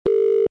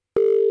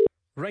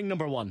Ring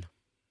number 1,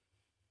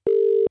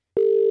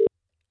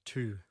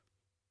 2,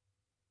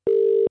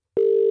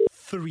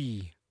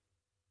 3,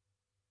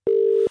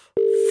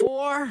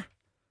 4.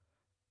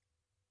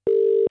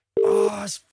 Oh, it's